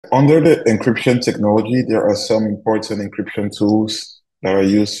Under the encryption technology, there are some important encryption tools that are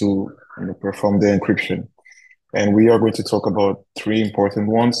used to perform the encryption. And we are going to talk about three important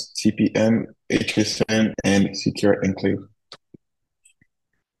ones: TPM, HSM, and Secure Enclave.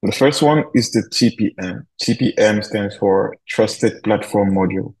 The first one is the TPM. TPM stands for Trusted Platform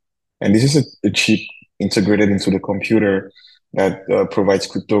Module. And this is a chip integrated into the computer that provides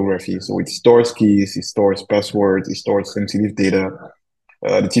cryptography. So it stores keys, it stores passwords, it stores sensitive data.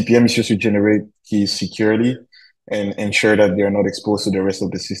 The TPM is used to generate keys securely and ensure that they are not exposed to the rest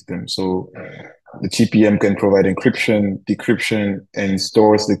of the system. So the TPM can provide encryption, decryption, and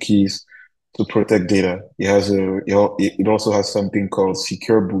stores the keys to protect data. It also has something called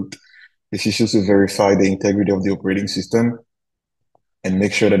secure boot. This is used to verify the integrity of the operating system and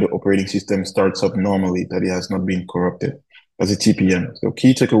make sure that the operating system starts up normally, that it has not been corrupted. That's a TPM. So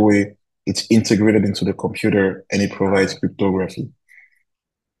key takeaway, it's integrated into the computer and it provides cryptography.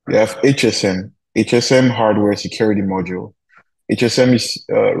 We have HSM, HSM hardware security module. HSM is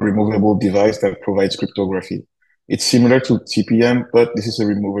a removable device that provides cryptography. It's similar to TPM, but this is a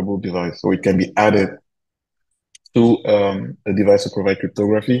removable device. So it can be added to a device to provide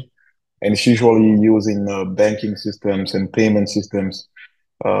cryptography. And it's usually used in banking systems and payment systems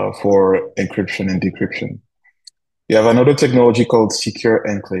for encryption and decryption. You have another technology called Secure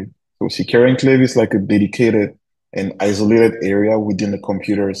Enclave. So Secure Enclave is like a dedicated and isolated area within the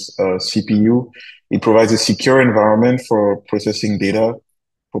computer's CPU. It provides a secure environment for processing data,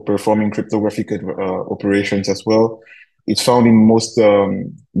 for performing cryptographic operations as well. It's found in most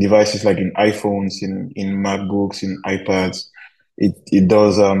devices like in iPhones, in MacBooks, in iPads. It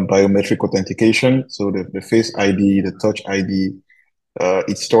does biometric authentication. So the Face ID, the Touch ID,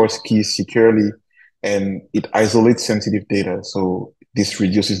 it stores keys securely and it isolates sensitive data. So this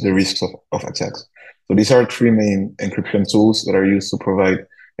reduces the risks of attacks. So these are three main encryption tools that are used to provide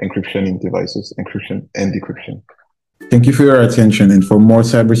encryption in devices, encryption and decryption. Thank you for your attention. And for more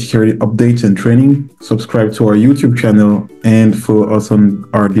cybersecurity updates and training, subscribe to our YouTube channel and follow us on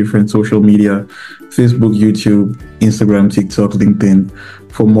our different social media, Facebook, YouTube, Instagram, TikTok, LinkedIn,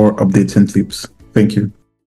 for more updates and tips. Thank you.